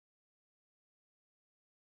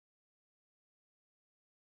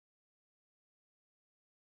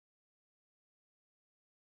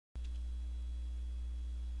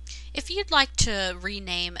If you'd like to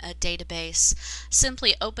rename a database,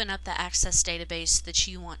 simply open up the Access database that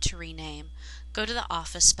you want to rename. Go to the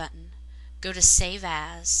Office button, go to Save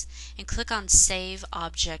As, and click on Save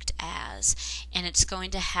Object As, and it's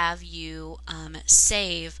going to have you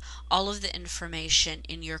save all of the information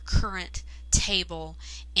in your current table,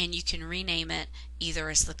 and you can rename it either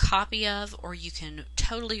as the copy of, or you can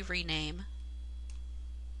totally rename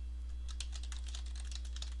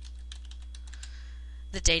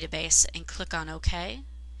the database and click on OK,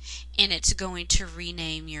 and it's going to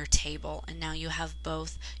rename your table, and now you have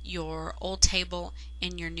both your old table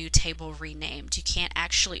and your new table renamed. You can't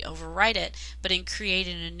actually overwrite it, but in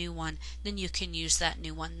creating a new one, then you can use that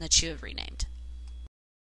new one that you have renamed.